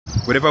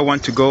Wherever I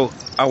want to go,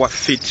 our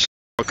feet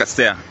shall us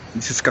there.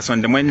 This is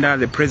Kasonde Mwenda,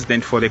 the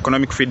president for the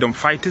Economic Freedom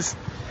Fighters,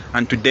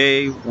 and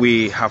today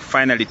we have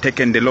finally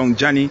taken the long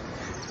journey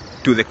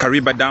to the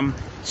Kariba Dam.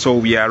 So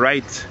we are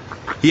right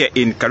here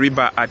in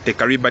Kariba at the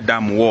Kariba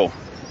Dam wall.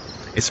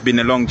 It's been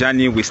a long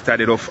journey. We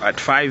started off at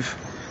 5,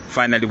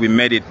 finally we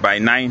made it by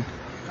 9,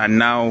 and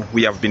now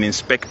we have been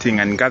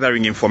inspecting and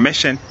gathering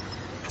information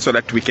so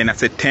that we can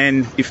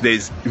ascertain if there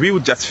is real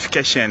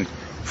justification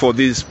for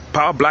these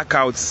power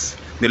blackouts,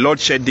 the load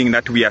shedding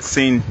that we are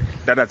seeing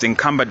that has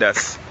encumbered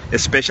us,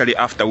 especially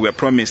after we were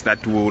promised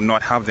that we will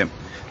not have them.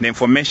 The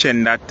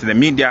information that the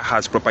media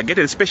has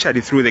propagated,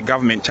 especially through the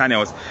government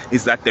channels,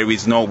 is that there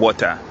is no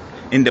water.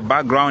 In the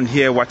background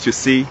here, what you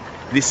see,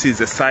 this is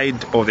the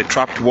side of the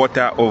trapped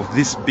water of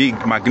this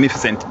big,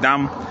 magnificent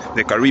dam,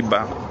 the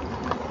Kariba.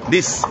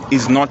 This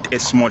is not a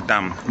small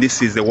dam.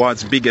 This is the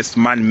world's biggest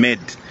man-made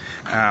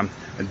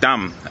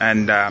dam,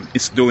 and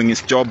it's doing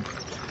its job.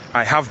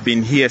 I have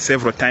been here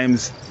several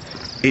times.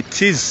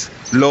 It is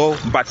low,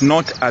 but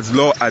not as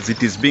low as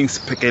it is being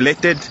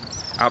speculated.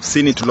 I've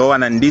seen it lower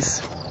than this,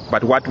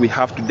 but what we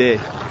have today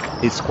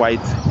is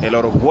quite a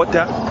lot of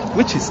water,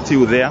 which is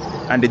still there,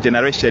 and the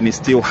generation is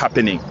still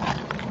happening.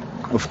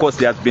 Of course,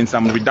 there has been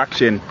some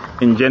reduction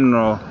in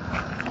general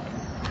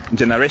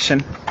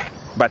generation,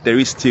 but there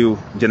is still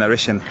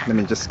generation. Let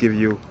me just give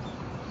you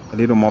a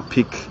little more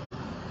peek.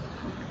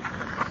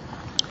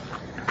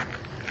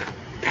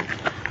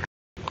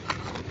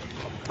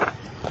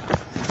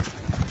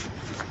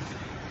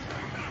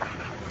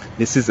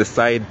 This is the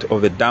side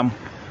of the dam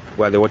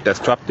where the water is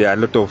trapped. There are a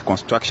lot of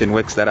construction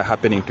works that are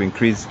happening to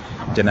increase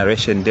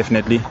generation,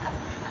 definitely.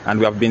 And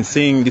we have been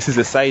seeing this is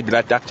a side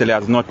that actually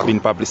has not been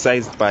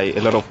publicized by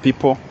a lot of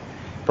people,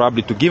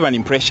 probably to give an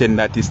impression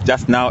that it's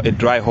just now a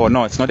dry hole.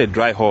 No, it's not a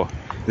dry hole.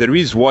 There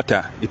is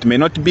water. It may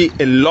not be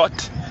a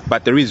lot,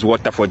 but there is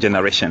water for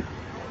generation.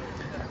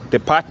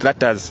 The part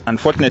that has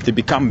unfortunately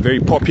become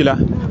very popular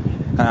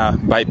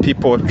by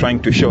people trying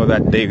to show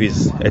that there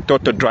is a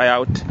total dry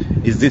out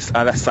is this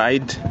other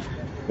side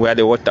where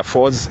the water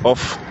falls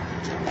off,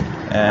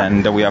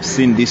 and we have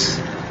seen this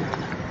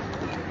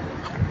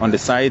on the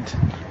side.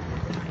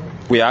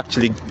 We are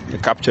actually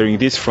capturing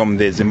this from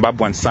the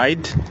Zimbabwean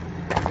side,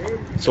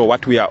 so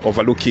what we are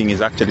overlooking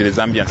is actually the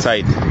Zambian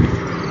side.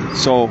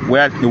 So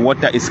where the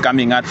water is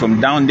coming out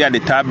from down there, the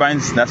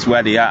turbines, that's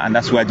where they are, and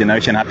that's where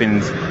generation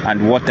happens,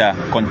 and water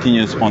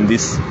continues on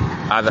this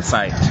other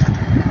side.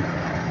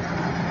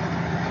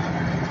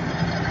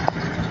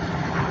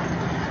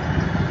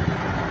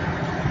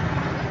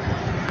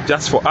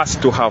 Just for us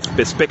to have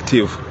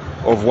perspective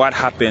of what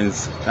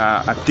happens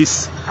at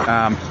this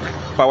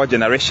power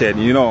generation.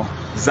 You know,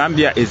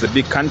 Zambia is a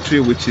big country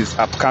which is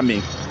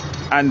upcoming,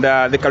 and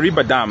the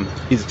Kariba Dam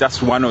is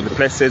just one of the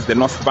places, the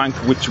North Bank,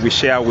 which we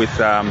share with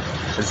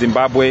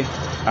Zimbabwe,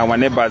 our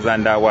neighbors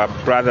and our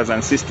brothers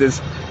and sisters.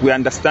 We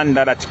understand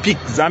that at peak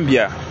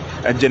Zambia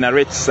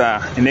generates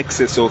in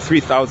excess of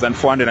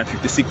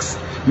 3,456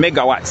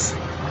 megawatts.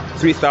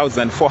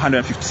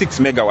 3,456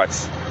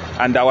 megawatts.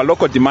 And our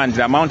local demand,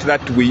 the amount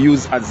that we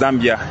use at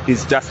Zambia,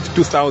 is just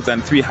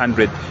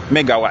 2,300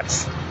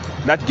 megawatts.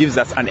 That gives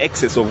us an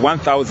excess of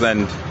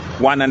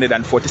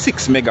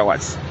 1,146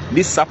 megawatts.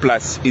 This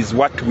surplus is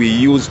what we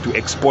use to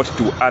export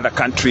to other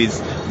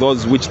countries,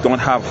 those which don't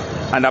have.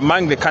 And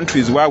among the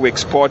countries where we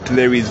export,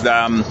 there is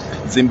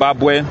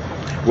Zimbabwe.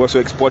 We also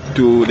export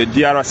to the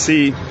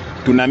DRC,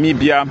 to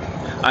Namibia,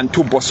 and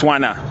to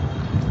Botswana.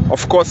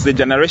 Of course, the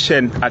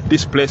generation at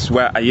this place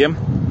where I am,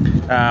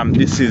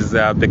 this is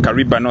the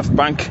Kariba North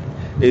Bank,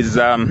 is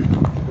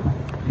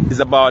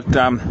about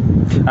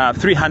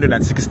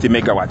 360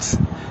 megawatts.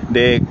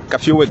 The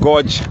Kafiwe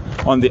Gorge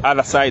on the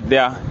other side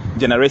there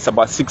generates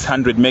about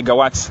 600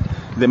 megawatts.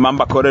 The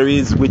Mamba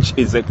Collieries, which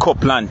is a coal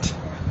plant,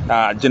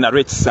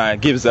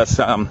 gives us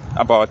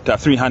about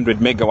 300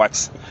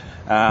 megawatts.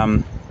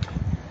 And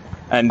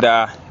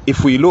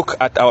if we look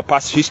at our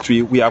past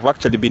history, we have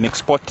actually been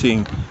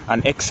exporting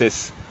an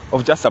excess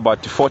of just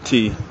about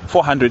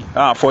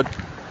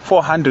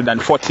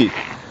 440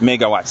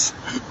 megawatts.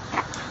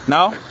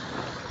 Now,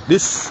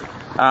 this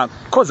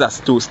causes us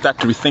to start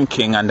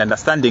rethinking and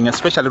understanding,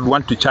 especially we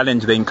want to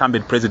challenge the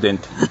incumbent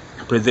president,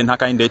 President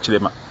Hakainde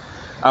Hichilema.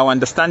 Our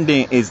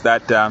understanding is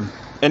that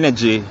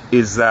energy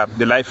is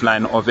the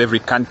lifeline of every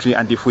country,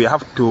 and if we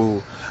have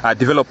to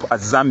develop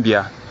as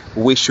Zambia,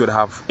 we should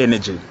have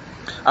energy.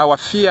 Our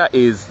fear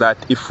is that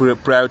if we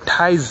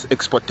prioritize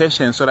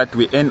exportation so that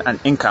we earn an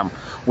income,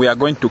 we are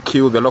going to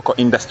kill the local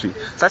industry,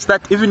 such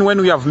that even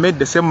when we have made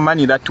the same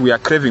money that we are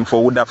craving for,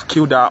 we would have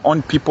killed our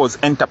own people's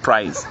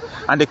enterprise.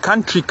 And the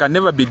country can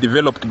never be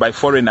developed by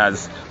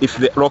foreigners if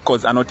the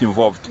locals are not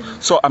involved.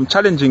 So I'm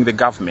challenging the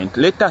government.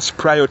 Let us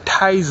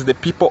prioritize the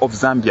people of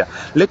Zambia.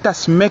 Let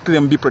us make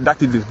them be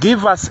productive.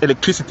 Give us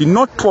electricity,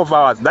 not 12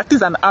 hours. That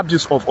is an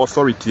abuse of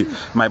authority,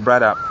 my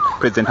brother,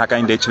 President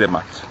Hakainde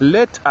Hichilema.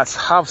 Let us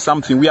have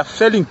something. We are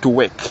failing to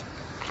work.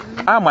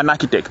 I'm an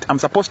architect. I'm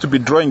supposed to be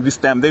drawing this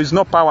time. There is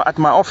no power at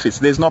my office.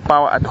 There is no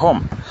power at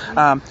home.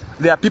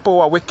 There are people who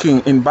are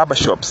working in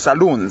barbershops,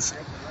 saloons.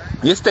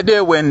 Yesterday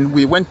when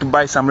we went to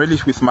buy some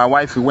relish with my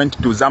wife, we went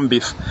to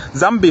Zambif.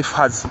 Zambif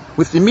has,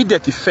 with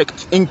immediate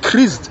effect,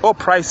 increased all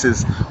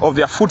prices of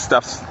their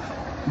foodstuffs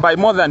by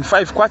more than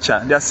 5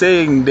 kwacha. They are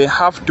saying they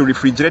have to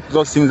refrigerate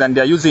those things and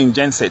they are using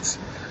gensets.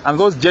 And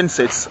those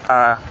gensets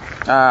are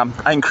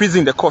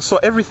increasing the cost. So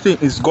everything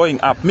is going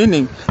up,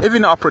 meaning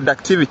even our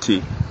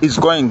productivity is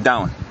going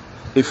down.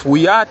 If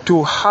we are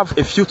to have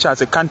a future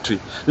as a country,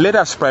 let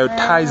us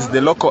prioritize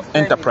the local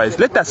enterprise.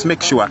 Let us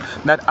make sure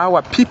that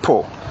our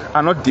people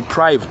are not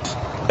deprived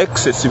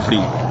excessively.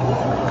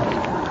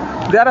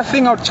 The other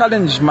thing I would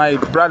challenge my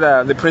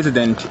brother, the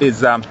president,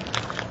 is that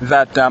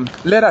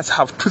let us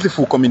have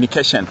truthful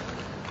communication.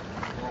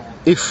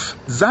 If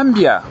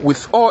Zambia,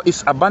 with all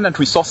its abundant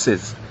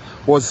resources,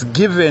 was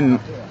given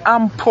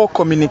ample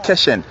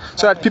communication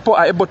so that people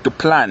are able to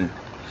plan,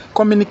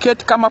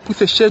 communicate, come up with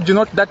a schedule,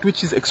 not that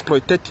which is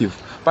exploitative,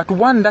 but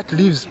one that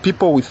leaves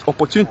people with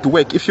opportunity to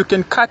work. If you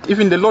can cut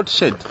even the load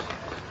shed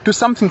to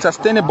something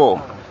sustainable,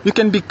 you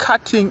can be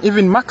cutting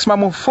even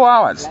maximum of 4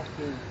 hours.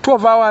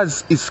 12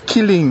 hours is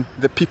killing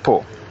the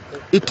people.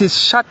 It is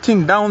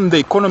shutting down the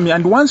economy,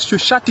 and once you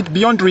shut it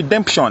beyond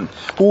redemption,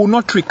 we will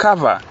not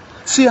recover.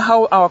 See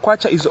how our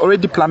kwacha is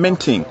already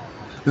plummeting.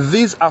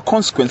 These are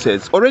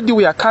consequences. Already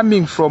we are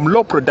coming from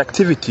low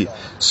productivity.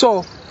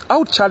 So I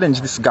would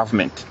challenge this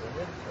government.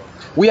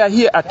 We are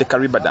here at the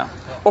Kariba Dam.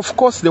 Of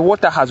course, the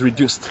water has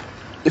reduced.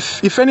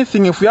 If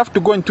anything, if we have to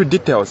go into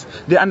details,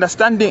 the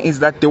understanding is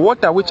that the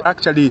water, which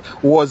actually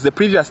was the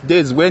previous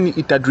days when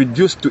it had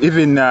reduced to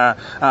even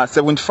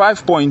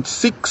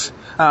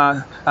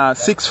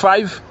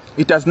 75.65,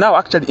 it has now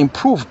actually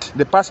improved.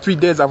 The past 3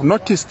 days, I've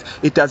noticed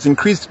it has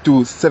increased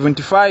to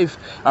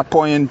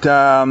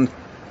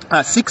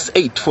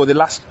 75.68 for the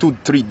last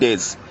 2-3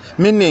 days,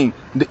 meaning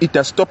it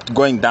has stopped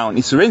going down.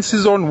 It's rain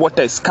season,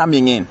 water is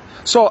coming in.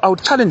 So I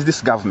would challenge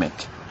this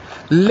government.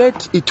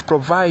 Let it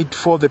provide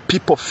for the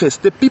people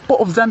first. The people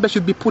of Zambia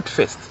should be put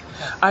first.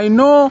 I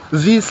know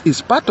this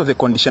is part of the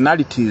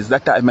conditionalities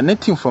that are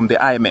emanating from the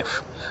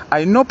IMF.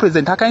 I know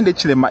President Hakainde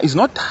Hichilema is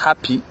not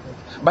happy,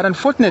 but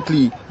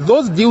unfortunately,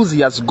 those deals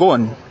he has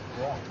signed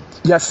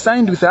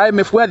with the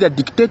IMF where they are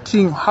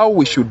dictating how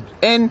we should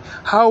earn,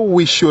 how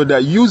we should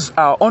use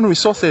our own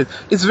resources.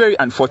 It's very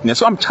unfortunate.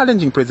 So I'm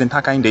challenging President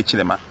Hakainde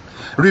Hichilema.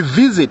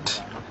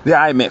 Revisit the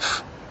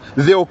IMF.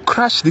 They will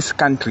crash this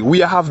country. We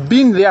have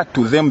been there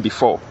to them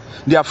before.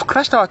 They have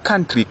crashed our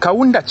country.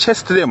 Kaunda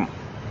chased them.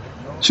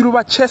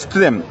 Chiluba chased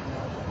them.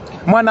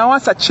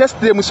 Mwanawasa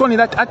chased them. We saw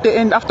that at the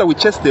end, after we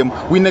chased them,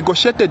 we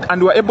negotiated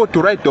and were able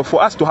to write off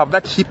for us to have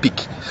that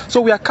HIPIC.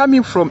 So we are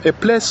coming from a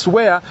place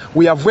where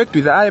we have worked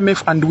with the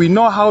IMF and we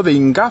know how they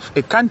engulf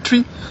a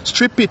country,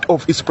 strip it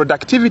of its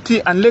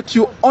productivity, and let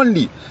you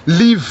only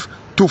live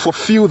to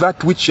fulfill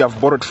that which you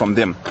have borrowed from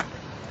them.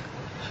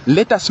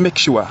 Let us make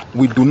sure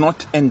we do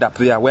not end up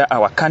there where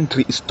our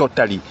country is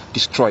totally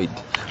destroyed.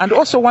 And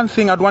also one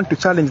thing I'd want to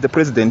challenge the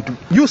president.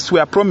 Youths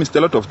were promised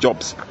a lot of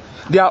jobs.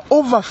 There are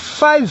over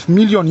 5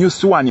 million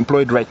youths who are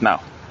unemployed right now.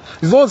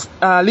 Those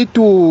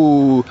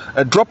little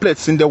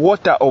droplets in the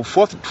water of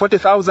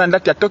 40,000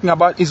 that you're talking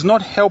about is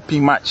not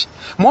helping much.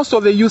 Most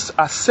of the youths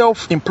are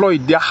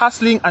self-employed. They're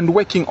hustling and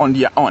working on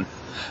their own.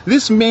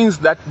 This means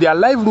that their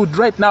livelihood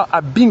right now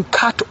are being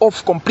cut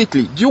off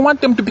completely. Do you want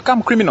them to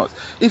become criminals?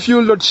 If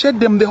you load shed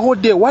them the whole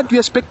day, what do you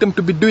expect them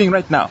to be doing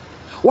right now?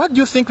 What do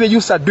you think the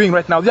youths are doing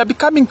right now? They are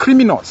becoming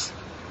criminals.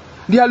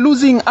 They are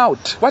losing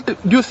out. What do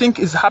you think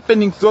is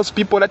happening to those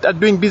people that are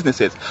doing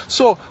businesses?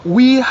 So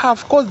we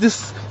have caused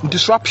this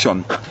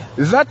disruption.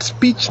 That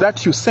speech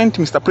that you sent,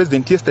 Mr.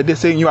 President, yesterday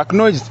saying you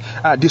acknowledged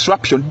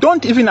disruption,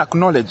 don't even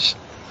acknowledge.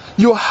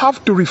 You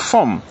have to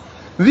reform.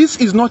 This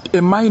is not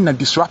a minor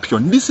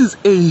disruption. This is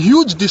a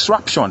huge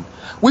disruption,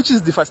 which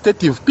is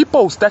devastating.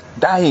 People will start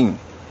dying.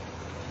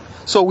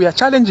 So we are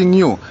challenging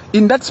you.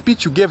 In that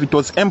speech you gave, it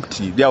was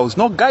empty. There was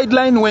no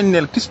guideline when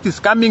electricity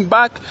is coming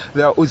back.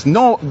 There was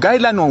no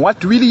guideline on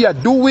what really you are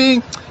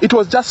doing. It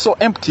was just so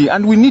empty,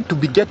 and we need to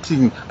be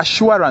getting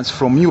assurance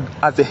from you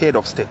as the head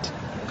of state.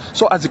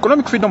 So as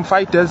economic freedom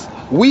fighters,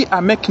 we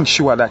are making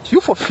sure that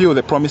you fulfill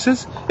the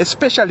promises,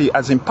 especially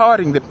as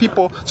empowering the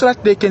people so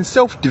that they can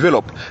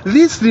self-develop.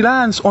 This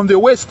reliance on the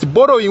West,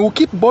 borrowing, we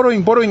keep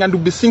borrowing, and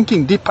we'll be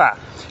sinking deeper.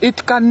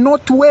 It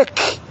cannot work.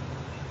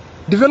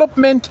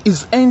 Development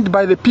is earned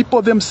by the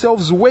people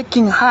themselves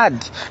working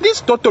hard.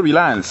 This total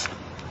reliance.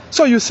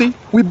 So you see,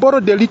 we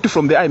borrowed a little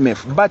from the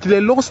IMF, but the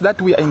loss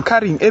that we are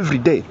incurring every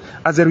day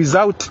as a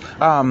result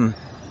of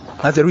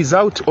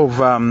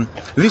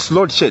this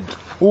load shed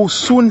will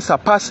soon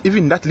surpass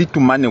even that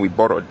little money we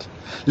borrowed.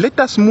 Let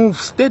us move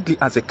steadily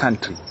as a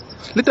country.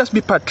 Let us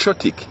be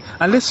patriotic,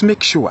 and let's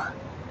make sure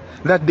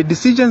that the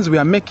decisions we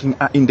are making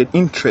are in the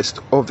interest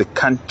of the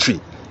country,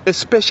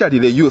 especially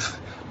the youth.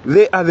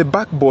 They are the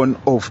backbone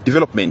of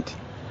development.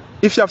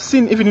 If you have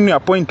seen, even in your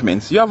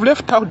appointments, you have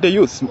left out the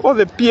youth. All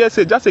the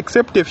PSA, just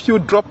except a few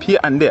drop here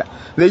and there.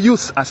 The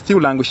youth are still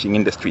languishing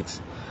in the streets.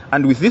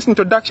 And with this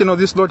introduction of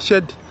this load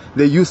shed,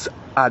 the youth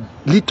are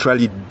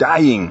literally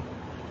dying.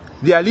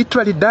 They are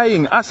literally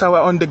dying as we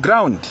are on the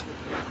ground.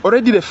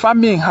 Already the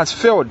farming has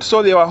failed,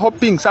 so they were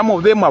hoping. Some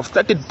of them have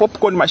started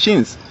popcorn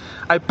machines.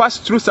 I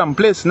passed through some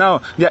place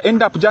now, they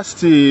end up just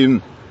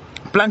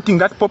planting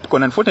that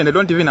popcorn. Unfortunately, they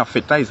don't even have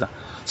fertilizer.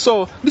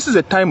 So this is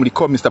a timely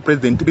call, Mr.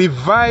 President.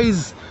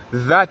 Revise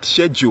that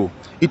schedule.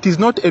 It is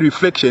not a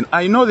reflection.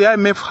 I know the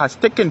IMF has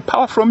taken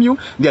power from you.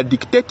 They are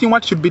dictating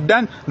what should be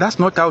done. That's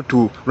not how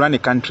to run a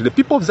country. The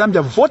people of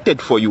Zambia voted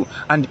for you,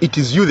 and it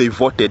is you they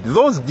voted.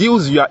 Those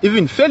deals you are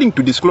even failing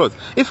to disclose.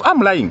 If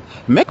I'm lying,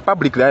 make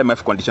public the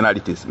IMF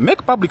conditionalities.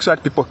 Make public so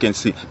that people can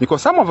see.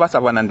 Because some of us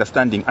have an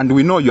understanding, and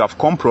we know you have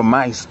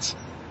compromised.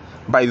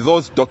 By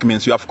those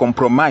documents, you have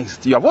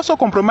compromised. You have also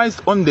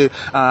compromised on the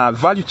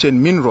value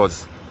chain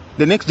minerals,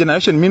 the next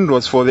generation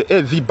minerals for the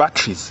AV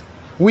batteries.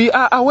 We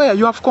are aware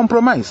you have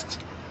compromised.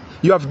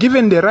 You have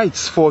given the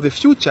rights for the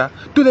future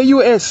to the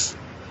US.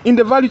 In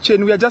the value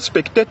chain, we are just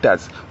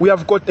spectators. We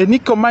have got a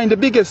nickel mine, the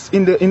biggest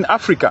in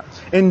Africa.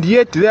 And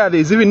yet there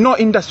is even no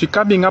industry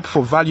coming up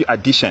for value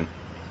addition.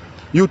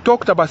 You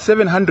talked about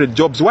 700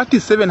 jobs. What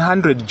is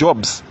 700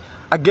 jobs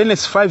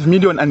against 5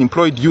 million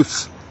unemployed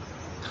youths?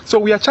 So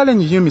we are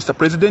challenging you, Mr.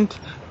 President.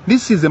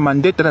 This is a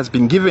mandate that has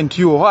been given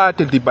to you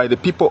wholeheartedly by the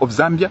people of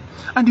Zambia.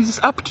 And it is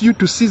up to you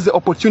to seize the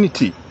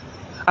opportunity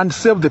and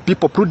serve the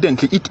people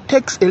prudently. It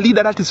takes a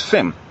leader that is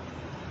firm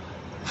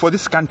for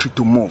this country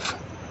to move.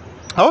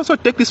 I also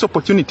take this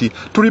opportunity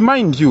to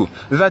remind you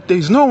that there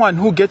is no one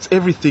who gets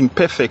everything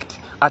perfect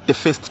at the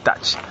first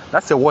touch.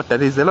 That's the water.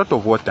 There is a lot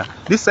of water.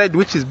 This side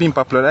which is being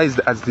popularized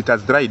as it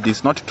has dried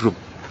is not true.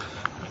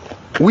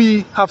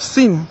 We have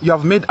seen you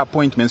have made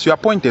appointments. You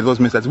appointed those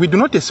ministers. We do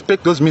not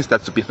expect those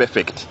ministers to be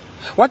perfect.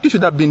 What you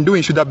should have been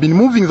doing, should have been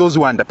moving those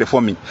who are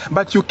underperforming.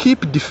 But you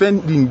keep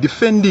defending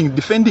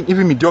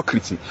even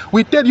mediocrity.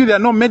 We tell you there are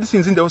no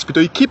medicines in the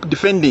hospital. You keep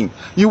defending.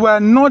 You were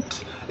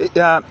not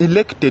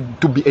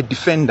elected to be a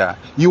defender.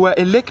 You were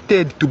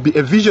elected to be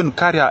a vision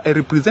carrier, a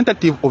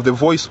representative of the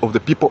voice of the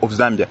people of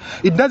Zambia.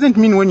 It doesn't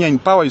mean when you're in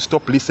power you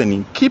stop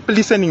listening. Keep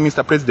listening,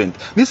 Mr. President.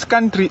 This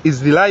country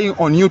is relying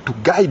on you to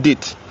guide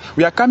it.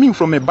 We are coming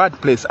from a bad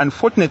place.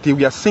 Unfortunately,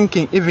 we are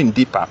sinking even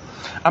deeper.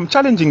 I'm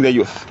challenging the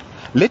youth.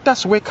 Let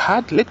us work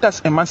hard. Let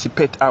us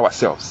emancipate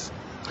ourselves.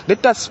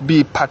 Let us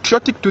be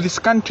patriotic to this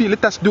country.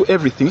 Let us do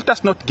everything. Let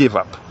us not give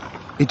up.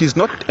 It is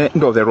not the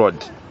end of the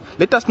road.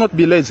 Let us not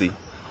be lazy.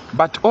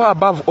 But all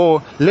above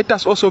all, let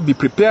us also be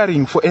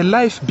preparing for a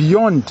life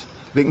beyond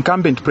the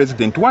incumbent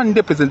president. One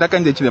day, President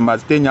Hakainde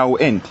Hichilema's tenure will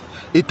end.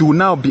 It will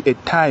now be a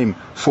time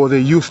for the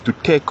youth to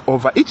take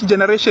over. Each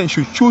generation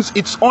should choose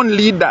its own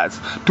leaders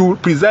to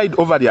preside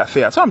over the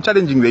affairs. So I'm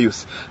challenging the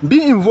youth.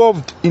 Be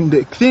involved in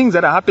the things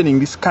that are happening in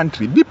this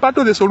country. Be part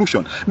of the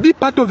solution. Be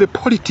part of the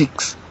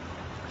politics.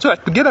 So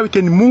that together we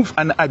can move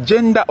an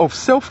agenda of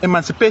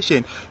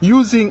self-emancipation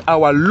using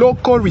our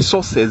local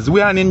resources. We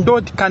are an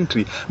endowed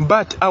country,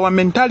 but our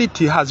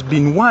mentality has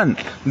been one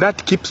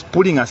that keeps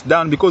pulling us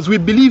down because we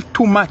believe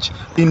too much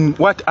in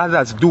what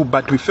others do,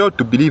 but we fail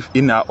to believe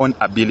in our own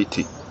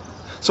ability.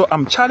 So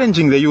I'm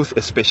challenging the youth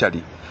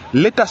especially.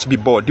 Let us be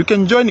bold. You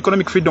can join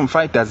Economic Freedom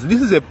Fighters.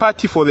 This is a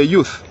party for the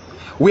youth.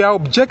 We are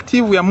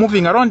objective. We are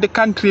moving around the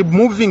country,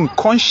 moving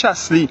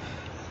consciously,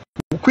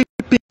 equipping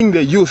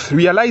the youth,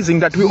 realizing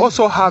that we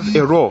also have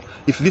a role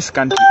if this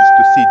country is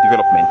to see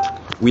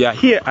development. We are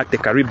here at the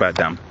Kariba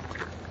Dam.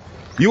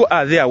 You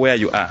are there where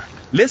you are.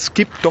 Let's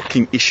keep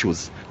talking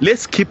issues.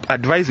 Let's keep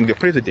advising the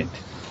president.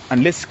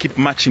 And let's keep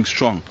marching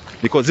strong.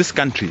 Because this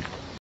country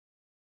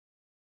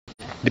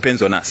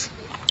depends on us.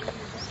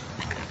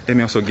 Let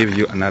me also give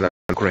you another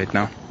look right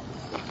now.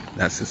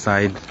 That's the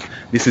side.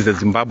 This is the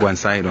Zimbabwean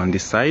side on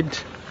this side.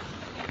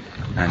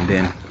 And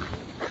then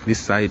this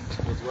side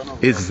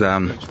is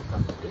the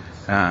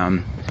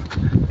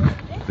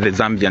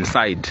Zambian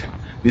side.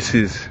 This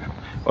is,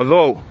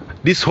 although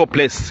this whole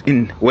place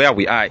in where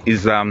we are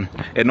is a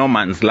no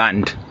man's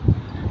land,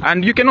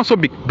 and you can also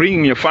be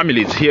bringing your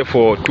families here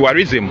for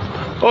tourism.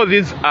 All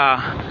these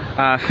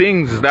are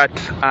things that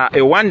are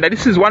a wonder.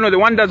 This is one of the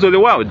wonders of the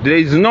world. There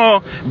is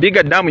no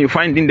bigger dam you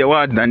find in the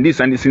world than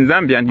this, and it's in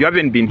Zambia, and you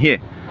haven't been here.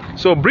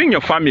 So bring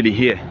your family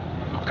here.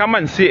 Come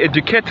and see,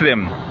 educate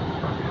them,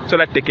 so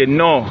that they can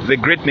know the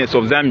greatness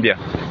of Zambia.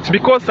 It's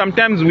because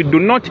sometimes we do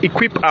not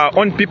equip our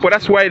own people.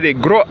 That's why they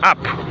grow up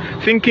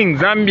thinking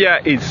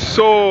Zambia is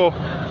so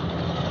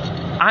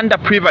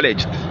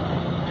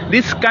underprivileged.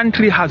 This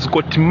country has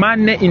got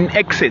money in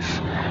excess.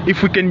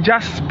 If we can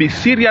just be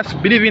serious,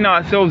 believe in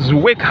ourselves,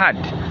 work hard,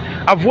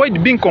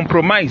 avoid being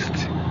compromised.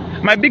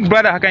 My big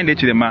brother Hakainde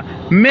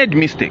Hichilema made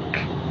mistake.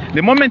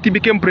 The moment he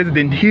became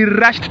president, he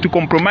rushed to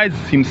compromise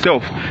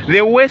himself.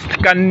 The West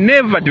can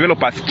never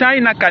develop us.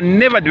 China can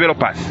never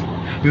develop us.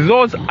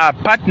 Those are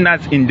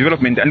partners in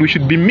development, and we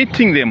should be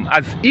meeting them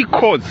as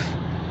equals.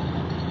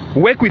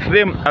 Work with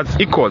them as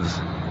equals,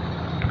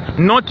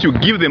 not to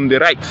give them the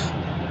rights.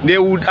 They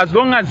would, as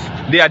long as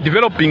they are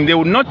developing, they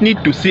would not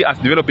need to see us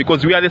develop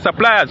because we are the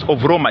suppliers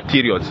of raw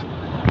materials.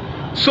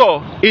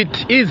 So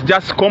it is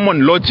just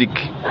common logic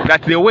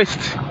that the West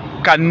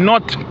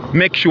cannot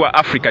make sure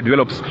Africa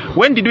develops.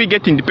 When did we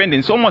get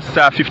independence? Almost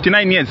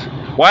 59 years.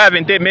 Why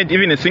haven't they made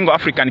even a single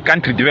African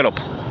country develop?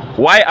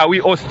 Why are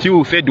we all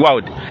still third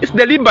world? It's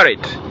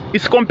deliberate.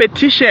 It's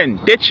competition.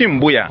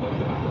 Techimbuya.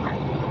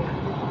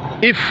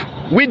 If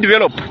we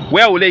develop,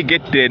 where will they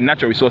get the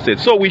natural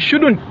resources? So we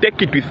shouldn't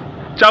take it with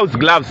child's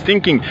gloves,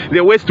 thinking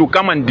the ways to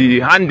come and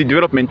hand the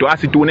development to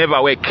us, it will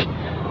never work.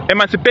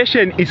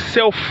 Emancipation is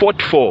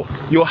self-fought for.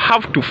 You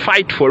have to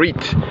fight for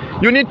it.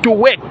 You need to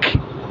work.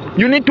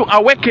 You need to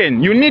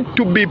awaken. You need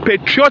to be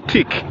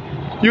patriotic.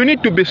 You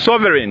need to be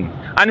sovereign.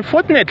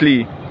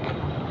 Unfortunately,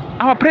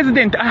 our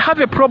president, I have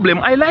a problem.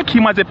 I like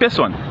him as a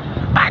person,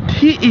 but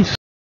he is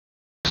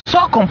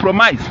so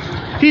compromised.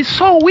 He's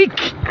so weak.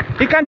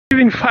 He can't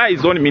even fire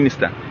his own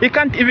minister. He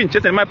can't even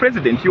chasten. My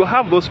president, you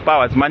have those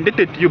powers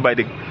mandated to you by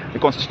the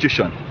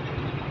constitution.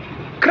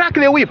 Crack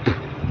the whip.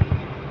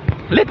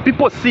 Let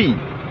people see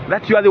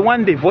that you are the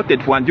one they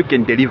voted for and you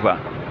can deliver.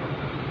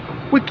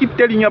 We keep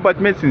telling you about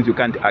medicines, you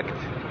can't act.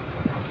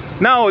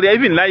 Now they're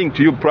even lying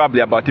to you probably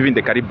about even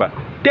the Kariba.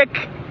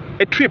 Take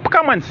a trip,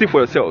 come and see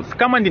for yourselves.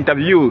 Come and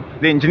interview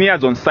the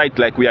engineers on site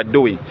like we are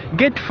doing.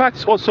 Get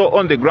facts also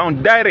on the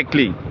ground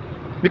directly.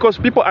 Because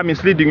people are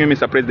misleading you,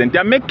 Mr. President. They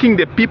are making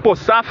the people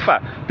suffer.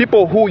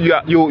 People who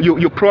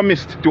you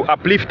promised to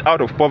uplift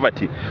out of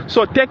poverty.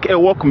 So take a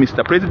walk,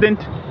 Mr.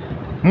 President.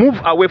 Move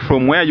away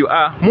from where you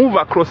are. Move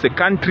across the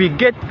country.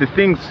 Get the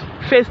things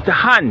first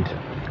hand.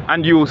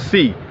 And you will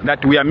see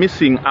that we are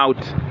missing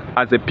out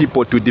as a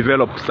people to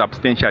develop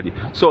substantially.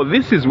 So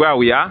this is where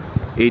we are.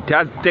 It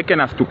has taken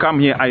us to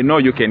come here. I know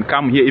you can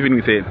come here even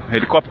with a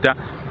helicopter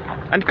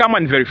and come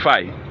and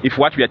verify if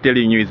what we are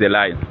telling you is a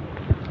lie.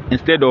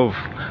 Instead of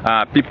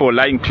people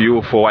lying to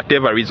you for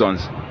whatever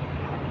reasons.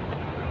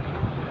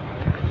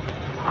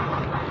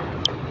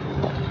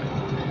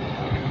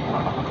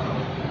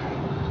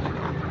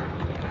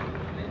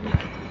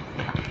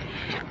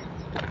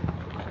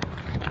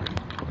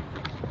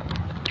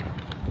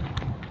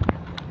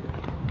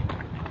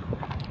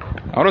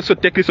 I also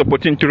take this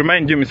opportunity to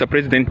remind you, Mr.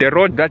 President, the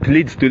road that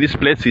leads to this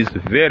place is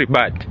very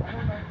bad.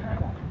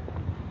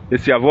 The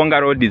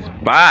Siavonga road is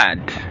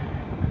bad.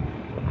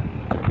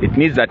 It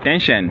needs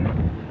attention.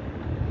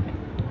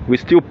 We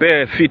still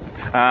pay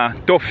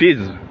toll fees,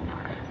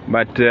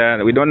 but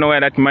we don't know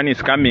where that money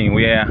is coming.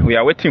 We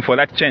are waiting for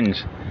that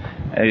change.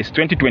 It's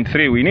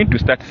 2023. We need to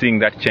start seeing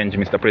that change,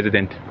 Mr.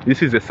 President.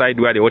 This is the side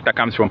where the water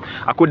comes from.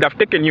 I could have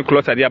taken you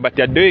closer there, but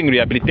they are doing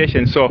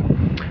rehabilitation, so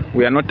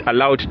we are not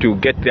allowed to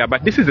get there.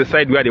 But this is the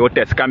side where the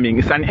water is coming.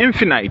 It's an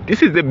infinite.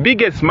 This is the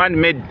biggest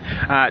man-made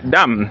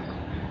dam.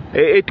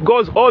 It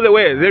goes all the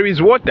way. There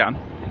is water,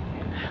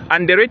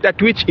 and the rate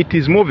at which it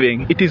is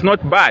moving, it is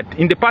not bad.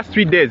 In the past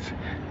 3 days,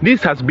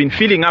 this has been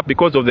filling up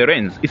because of the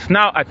rains. It's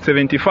now at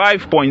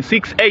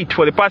 75.68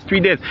 for the past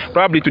 3 days.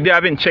 Probably today I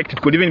haven't checked. It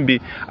could even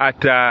be at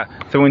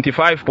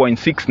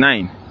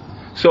 75.69.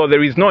 So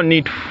there is no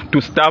need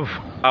to starve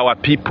our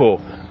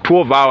people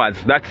 12 hours.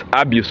 That's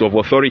abuse of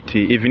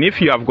authority. Even if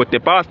you have got the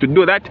powers to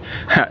do that,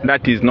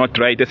 that is not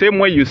right. The same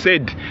way you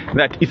said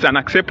that it's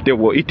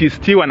unacceptable, it is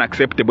still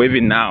unacceptable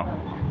even now.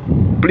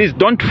 Please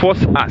don't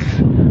force us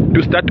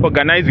to start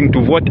organizing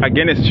to vote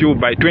against you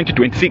by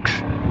 2026.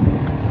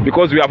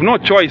 Because we have no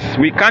choice.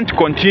 We can't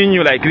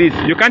continue like this.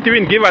 You can't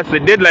even give us the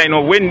deadline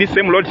of when this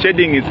same load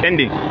shedding is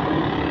ending.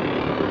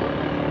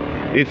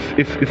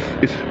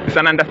 It's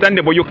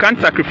ununderstandable. You can't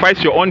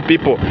sacrifice your own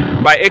people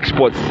by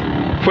exports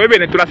for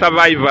even a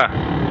survivor.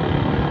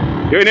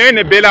 You're in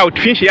a bailout,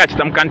 finish here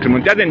some country.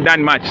 It hasn't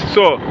done much.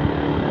 So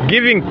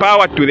giving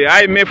power to the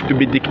IMF to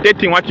be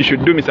dictating what you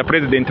should do, Mr.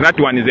 President, that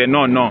one is a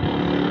no.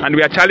 And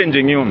we are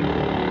challenging you.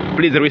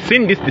 Please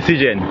rescind this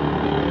decision.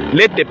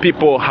 Let the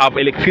people have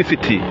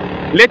electricity.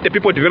 Let the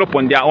people develop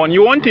on their own.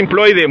 You won't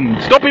employ them.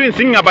 Stop even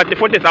singing about the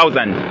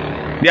 40,000.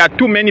 There are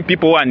too many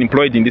people who are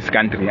unemployed in this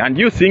country. And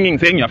you saying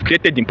you have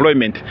created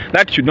employment,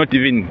 that should not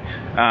even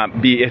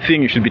be a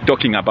thing you should be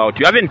talking about.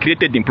 You haven't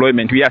created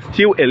employment. We are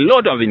still a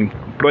lot of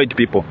employed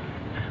people.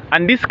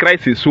 And this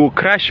crisis will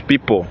crush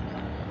people.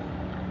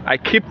 I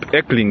keep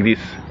echoing this.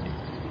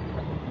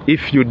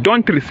 If you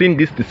don't rescind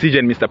this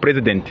decision, Mr.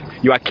 President,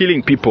 you are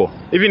killing people.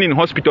 Even in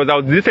hospitals, I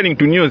was listening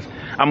to news.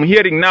 I'm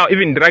hearing now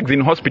even drugs in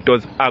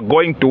hospitals are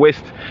going to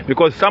waste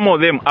because some of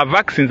them are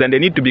vaccines and they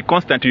need to be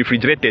constantly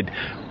refrigerated.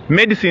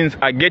 Medicines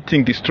are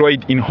getting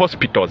destroyed in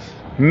hospitals.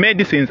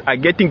 Medicines are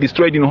getting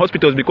destroyed in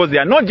hospitals because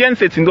there are no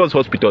gensets in those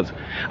hospitals.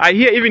 I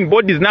hear even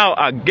bodies now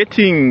are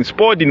getting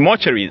stored in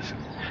mortuaries.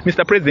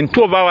 Mr. President,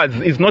 12 hours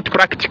is not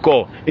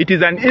practical. It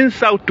is an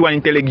insult to an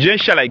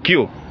intellectual like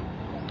you.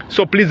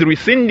 So please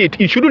rescind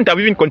it. You shouldn't have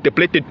even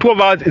contemplated. 12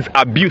 hours is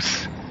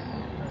abuse.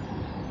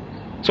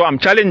 So I'm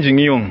challenging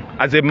you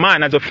as a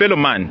man, as a fellow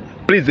man.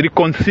 Please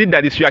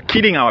reconsider this. You are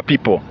killing our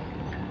people.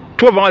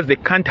 12 hours they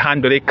can't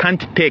handle, they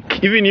can't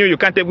take. Even you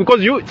can't take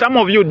because some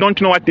of you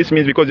don't know what this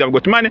means because you have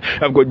got money, you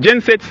have got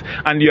gensets,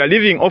 and you are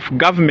living off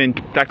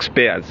government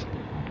taxpayers.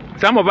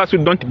 Some of us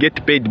who don't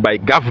get paid by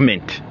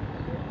government,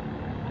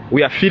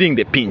 we are feeling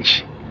the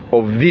pinch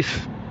of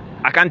this.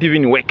 I can't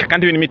even work. I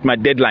can't even meet my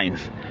deadlines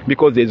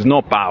because there's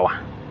no power.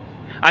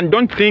 And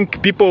don't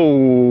think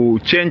people will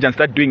change and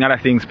start doing other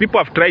things.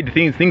 People have tried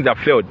things have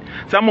failed.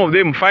 Some of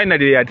them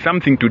finally had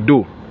something to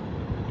do.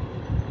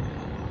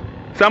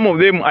 Some of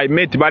them I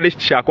met Balish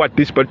Chako at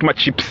this particular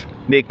chips.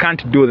 They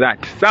can't do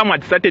that. Some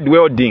had started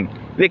welding.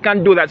 They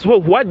can't do that. So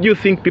what do you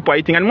think people are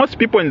eating? And most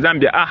people in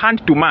Zambia are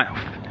hand to mouth.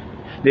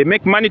 They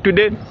make money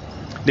today,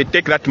 they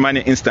take that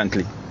money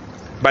instantly.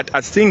 But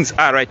as things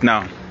are right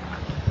now,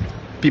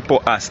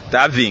 people are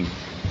starving.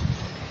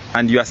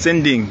 And you are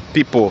sending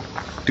people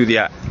to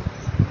their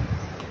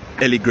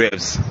early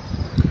graves.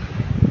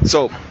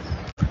 So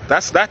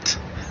that's that.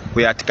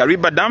 We're at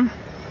Kariba Dam.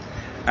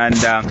 And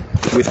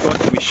we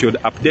thought we should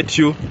update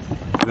you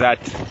that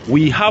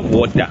we have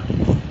water.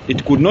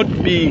 It could not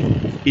be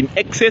in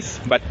excess,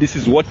 but this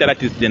is water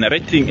that is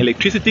generating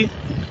electricity,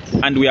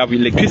 and we have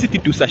electricity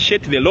to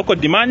satiate the local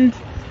demand,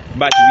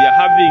 but we are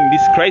having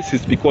this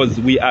crisis because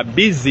we are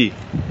busy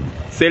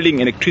selling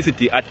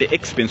electricity at the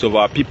expense of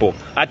our people.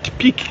 At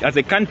peak, as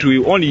a country,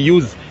 we only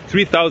use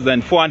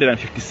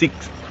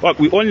 3,456. Well,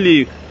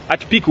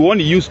 at peak, we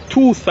only use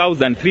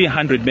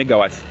 2,300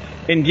 megawatts.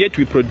 And yet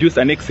we produce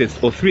an excess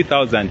of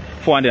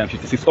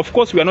 3,456. Of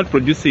course, we are not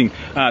producing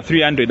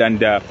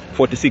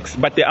 346,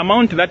 but the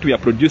amount that we are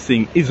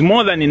producing is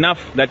more than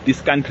enough that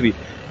this country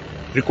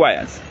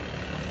requires.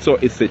 So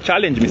it's a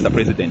challenge, Mr.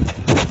 President.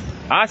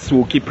 Us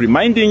will keep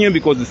reminding you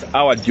because it's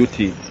our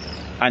duty,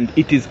 and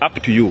it is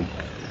up to you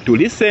to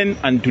listen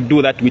and to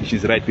do that which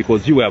is right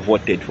because you were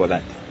voted for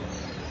that.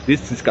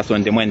 This is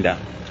Kasonde Mwenda.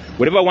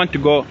 Wherever I want to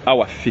go,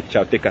 our feet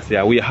shall take us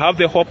there. We have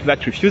the hope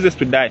that refuses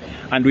to die,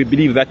 and we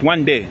believe that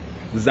one day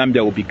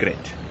Zambia will be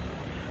great.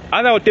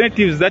 Other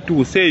alternatives that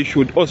we say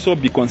should also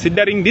be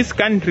considering, this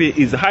country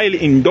is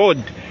highly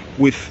endowed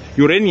with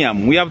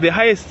uranium. We have the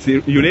highest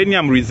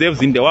uranium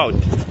reserves in the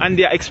world, and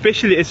they are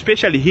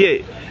especially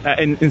here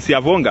in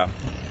Siavonga.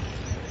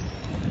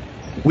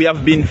 We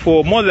have been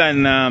for more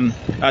than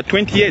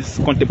 20 years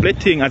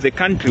contemplating as a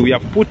country. We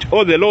have put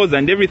all the laws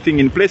and everything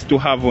in place to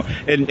have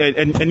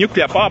a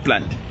nuclear power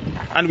plant.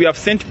 And we have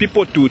sent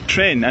people to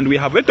train, and we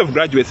have a lot of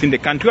graduates in the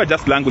country who are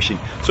just languishing.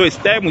 So it's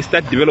time we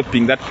start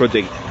developing that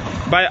project.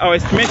 By our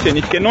estimation,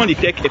 it can only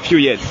take a few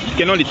years. It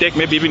can only take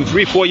maybe even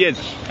 3-4 years,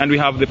 and we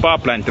have the power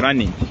plant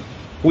running.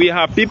 We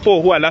have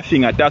people who are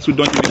laughing at us who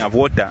don't even have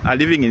water, are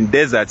living in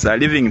deserts, are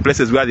living in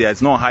places where there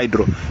is no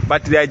hydro,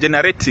 but they are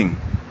generating.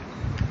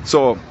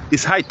 So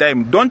it's high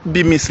time. Don't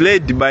be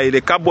misled by the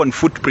carbon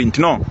footprint.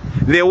 No,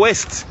 the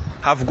West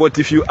have got,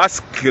 if you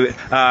ask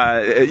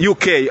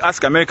UK,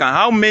 ask America,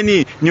 how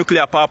many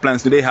nuclear power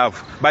plants do they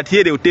have? But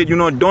here they will tell you,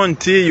 no,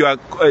 don't, you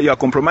are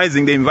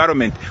compromising the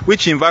environment.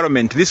 Which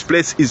environment? This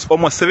place is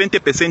almost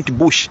 70%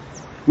 bush.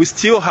 We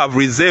still have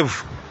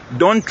reserve.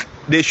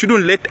 They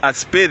shouldn't let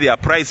us pay their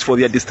price for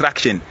their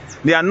destruction.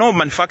 There are no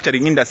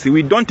manufacturing industry.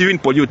 We don't even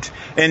pollute.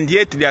 And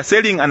yet they are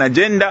selling an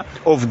agenda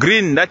of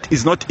green that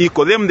is not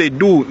equal. Them, they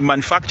do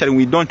manufacturing,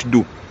 we don't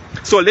do.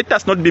 So let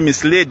us not be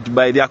misled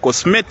by their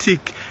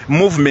cosmetic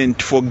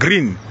movement for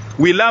green.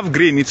 We love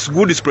green, it's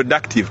good, it's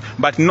productive,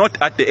 but not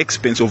at the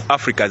expense of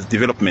Africa's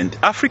development.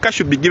 Africa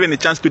should be given a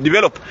chance to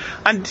develop.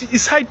 And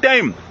it's high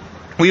time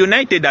we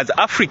united as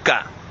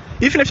Africa.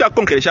 Even if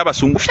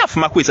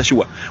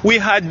we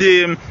had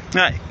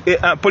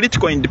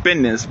political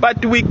independence,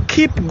 but we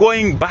keep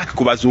going back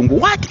to Bazungu.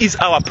 What is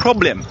our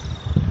problem?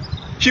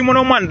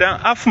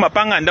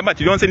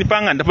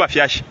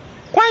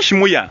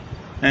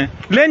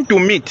 Learn to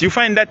meet. You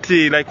find that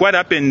like what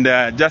happened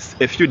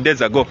just a few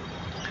days ago,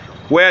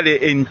 where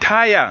the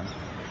entire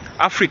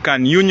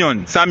African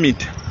Union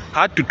summit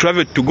had to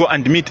travel to go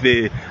and meet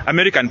the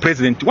American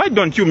president. Why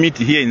don't you meet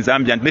here in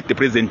Zambia and let the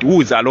president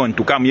who is alone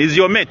to come? He is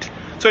your mate.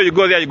 So you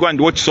go there, you go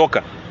and watch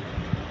soccer.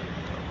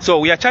 So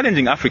we are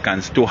challenging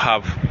Africans to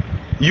have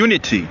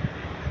unity.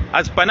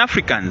 As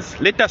Pan-Africans,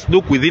 let us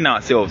look within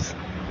ourselves.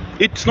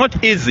 It's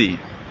not easy,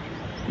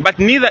 but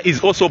neither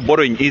is also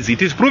borrowing easy.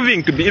 It is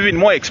proving to be even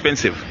more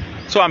expensive.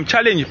 So I'm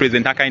challenging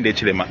President Hakainde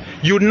Hichilema.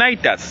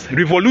 Unite us,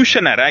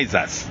 revolutionize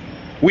us.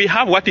 We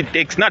have what it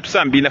takes, not to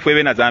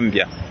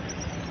Zambia.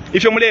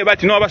 If you're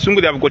but you know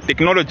Abasungu, they have got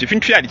technology.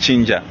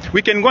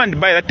 We can go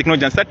and buy that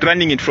technology and start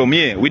running it from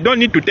here. We don't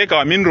need to take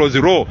our minerals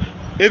raw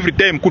every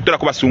time kutura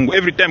kubasungu,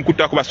 every time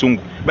kutura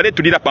kubasungu. But they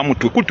tulira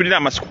pamutu,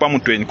 kutulira masuku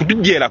pamutu eni,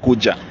 kutujela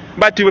kuja.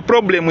 But the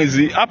problem is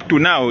up to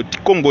now,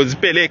 Congo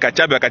zipele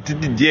kachabe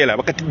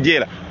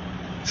wakatijela.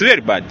 It's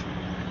very bad.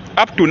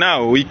 Up to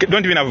now, we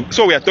don't even have.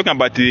 So we are talking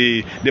about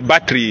the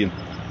battery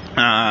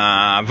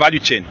value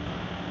chain.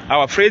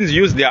 Our friends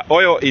use their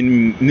oil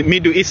in the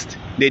Middle East.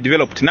 They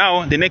developed.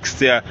 Now the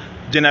next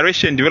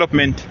generation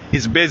development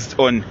is based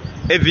on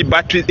EV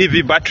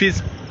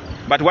batteries.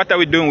 But what are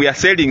we doing? We are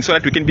selling so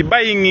that we can be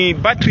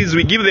buying batteries.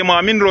 We give them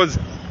our minerals.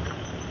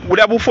 And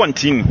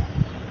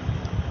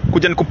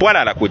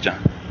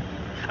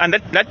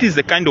that is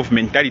the kind of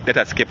mentality that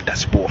has kept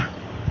us poor.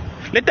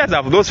 Let us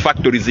have those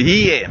factories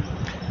here.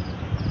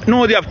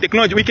 No, they have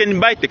technology. We can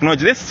buy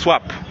technology. Let's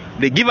swap.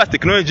 They give us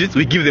technologies.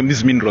 We give them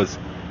these minerals.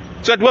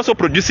 So that we're also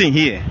producing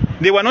here.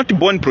 They were not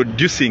born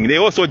producing. They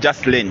also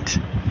just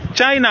learned.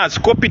 China has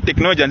copied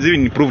technology and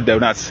even improved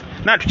on us.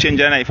 Now to change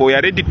if we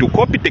are ready to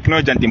copy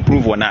technology and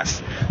improve on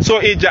us.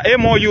 So ija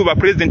MOU by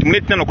President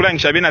Mwenda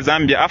nokulangisha bena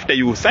Zambia after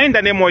you signed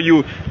an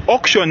MOU,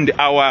 auctioned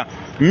our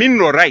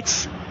mineral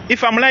rights.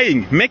 If I'm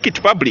lying, make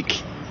it public.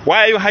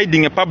 Why are you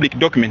hiding a public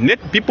document?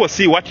 Let people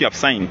see what you have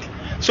signed.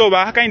 So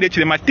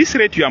at this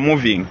rate you are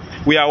moving,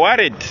 we are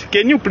worried.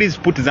 Can you please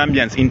put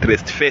Zambians'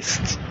 interest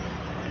first?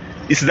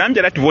 It's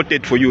Zambia that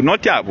voted for you,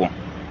 not Yabo.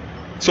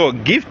 So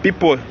give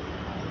people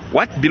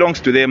what belongs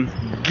to them.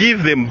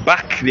 Give them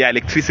back their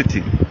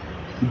electricity.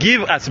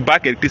 Give us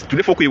back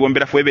electricity.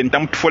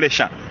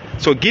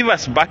 So give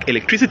us back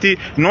electricity,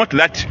 not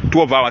that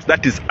 12 hours.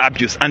 That is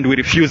abuse, and we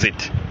refuse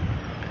it.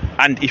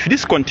 And if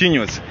this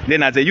continues,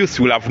 then as a youth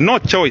we'll have no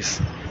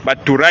choice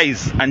but to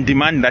rise and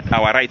demand that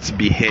our rights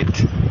be heard.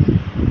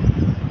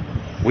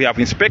 We have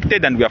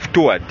inspected and we have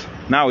toured.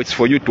 Now it's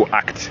for you to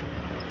act.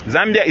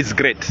 Zambia is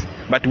great,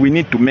 but we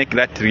need to make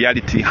that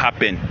reality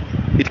happen.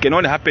 It can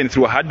only happen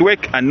through hard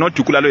work and not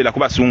to kulalo ila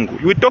kuba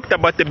sungu. We talked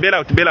about the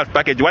bailout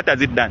package. What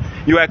has it done?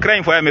 You are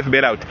crying for IMF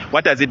bailout.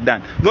 What has it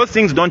done? Those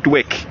things don't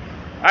work.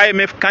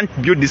 IMF can't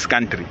build this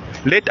country.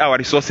 Let our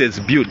resources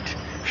build.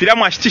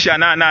 Filamu ashitisha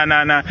na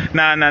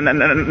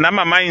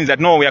mines that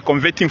no, we are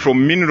converting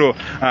from mineral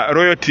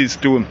royalties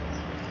to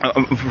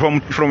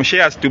from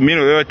shares to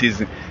mineral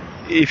royalties.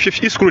 If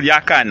you screw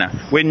yakana,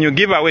 when you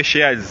give away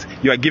shares,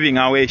 you are giving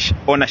away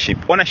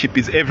ownership. Ownership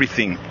is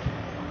everything.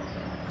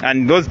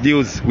 And those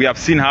deals, we have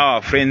seen how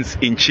our friends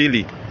in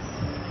Chile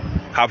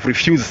have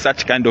refused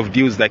such kind of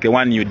deals like the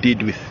one you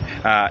did with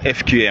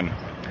FQM.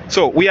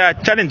 So we are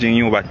challenging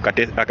you,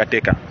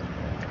 Akateka.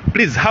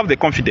 Please have the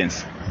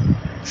confidence.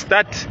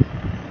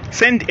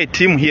 Send a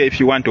team here if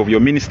you want of your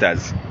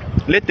ministers.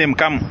 Let them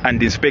come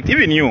and inspect.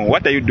 Even you,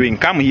 what are you doing?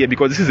 Come here,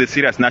 because this is a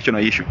serious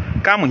national issue.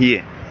 Come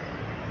here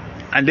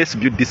and let's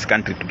build this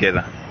country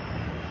together.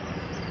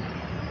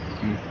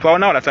 For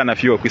now, that's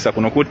enough.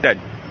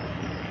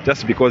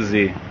 Just because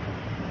the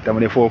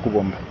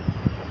kubomba.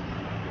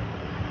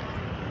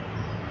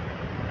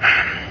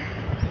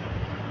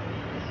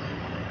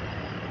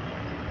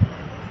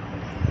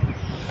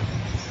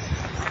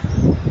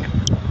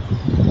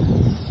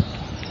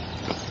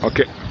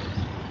 Okay,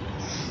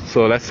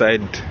 so that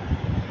side,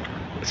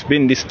 it's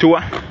been this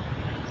tour,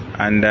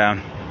 and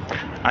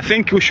I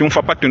think you should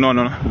to know.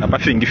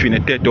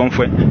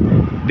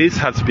 This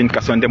has been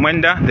Kasonde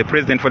Mwenda, the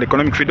president for the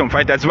Economic Freedom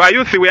Fighters. Why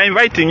youth, we are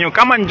inviting you.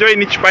 Come and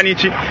join each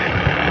panichi.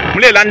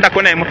 Mule landa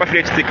kona imupa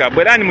flextica.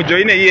 Bwerani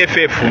mujoine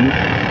EFF.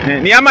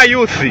 Niyama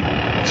youth,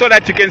 so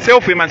that you can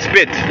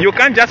self-emancipate. You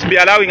can't just be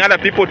allowing other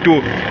people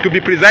to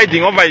be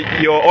presiding over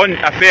your own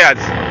affairs.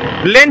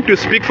 Learn to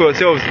speak for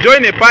yourselves.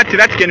 Join a party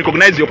that can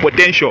recognize your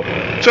potential.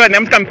 So that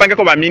namuta mpanga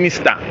kwa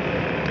minister.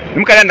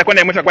 Mukala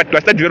kona imupa kwa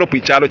tuwasta develop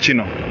ichalo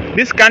chino.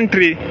 This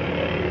country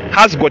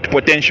has got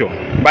potential,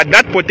 but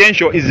that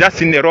potential is just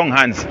in the wrong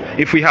hands.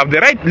 If we have the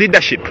right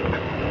leadership,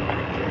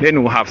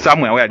 then we'll have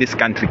somewhere where this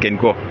country can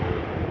go.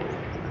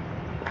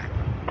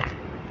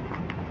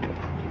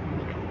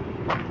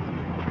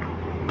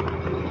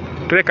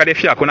 Tuleka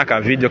defi akona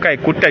ka video kai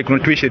kuta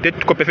ikuntwishe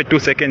tuko perfect 2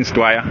 seconds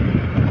to hire.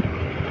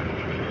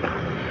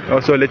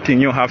 Also letting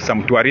you have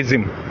some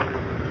tourism.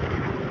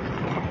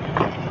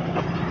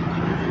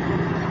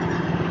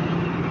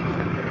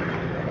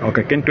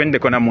 Okay, can twende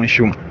kona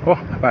munshuma. Oh,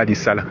 badi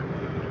sala.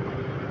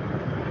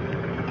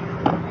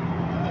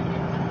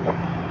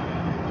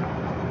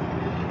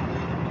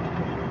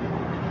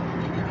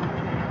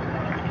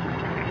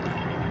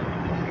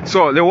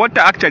 So the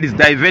water actually is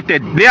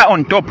diverted there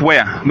on top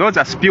where those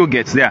are spill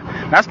gates there.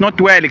 That's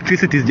not where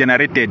electricity is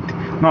generated.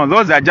 No,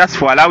 those are just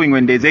for allowing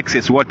when there's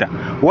excess water.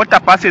 Water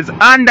passes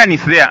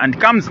underneath there and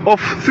comes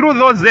off through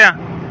those there.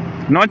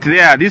 Not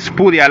there. This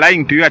pool they are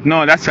lying to you at.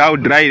 No, that's how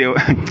dry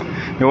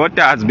the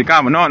water has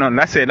become. No,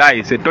 that's a lie.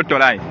 It's a total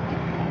lie.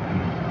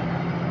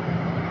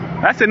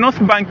 That's the North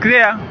Bank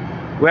there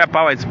where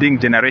power is being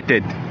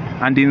generated.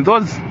 And in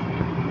those,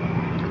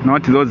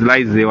 not those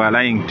lies they were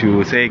lying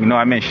to, saying, no,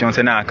 I mentioned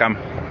Sena come.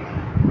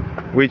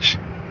 Which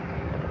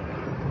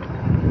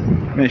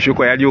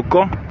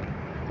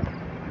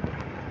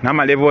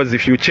Nama levels,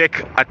 if you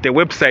check at the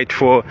website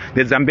for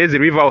the Zambezi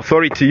River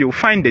Authority, you'll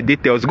find the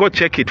details. Go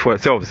check it for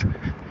yourselves.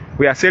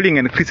 We are selling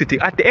electricity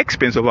at the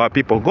expense of our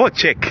people. Go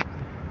check.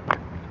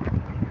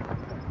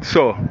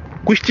 So,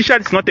 kushtisha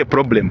is not a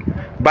problem.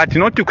 But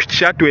not to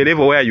kushtisha to a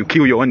level where you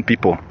kill your own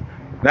people.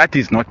 That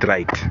is not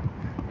right.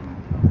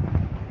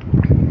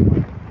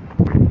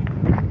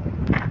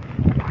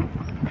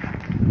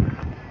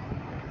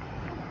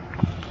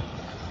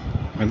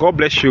 God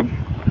bless you.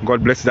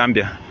 God bless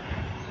Zambia.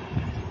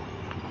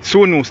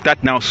 Soon we'll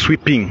start now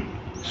sweeping.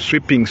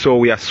 So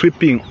we are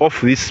sweeping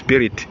off this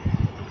spirit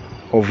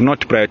of not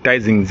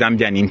prioritizing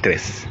Zambian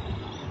interests.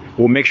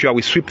 We'll make sure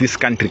we sweep this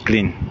country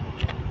clean.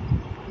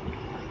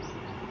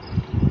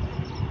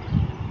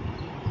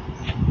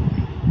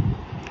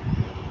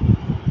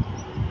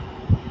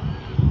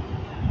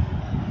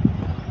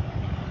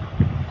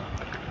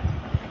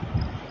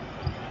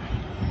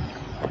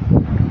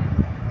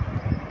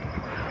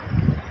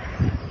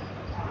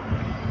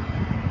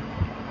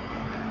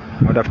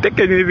 I would have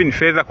taken you even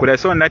further. Could I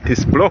saw that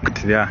is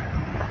blocked? Yeah,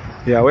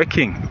 they are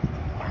working.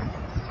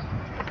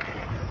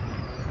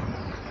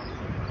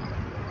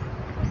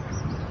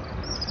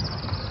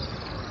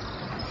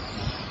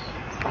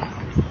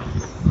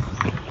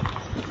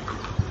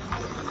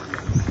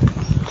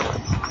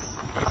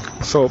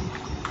 So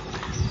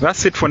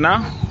that's it for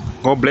now.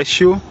 God bless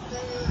you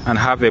and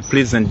have a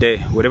pleasant day.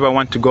 Wherever I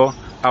want to go,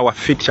 our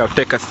feet shall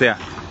take us there.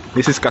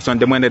 This is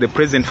Kasonde Mwenda, the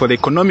president for the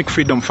economic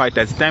freedom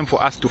fighters. It's time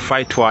for us to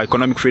fight for our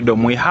economic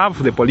freedom. We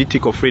have the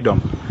political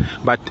freedom,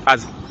 but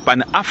as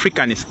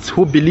Pan-Africanists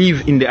who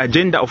believe in the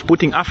agenda of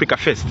putting Africa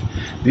first,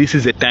 this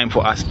is a time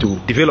for us to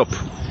develop.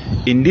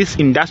 In this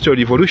industrial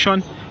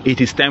revolution,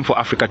 it is time for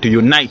Africa to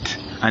unite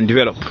and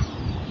develop.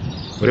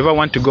 Wherever I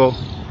want to go,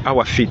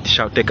 our feet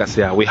shall take us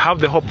there. We have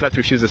the hope that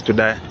refuses to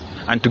die,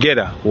 and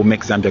together we'll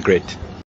make Zambia great.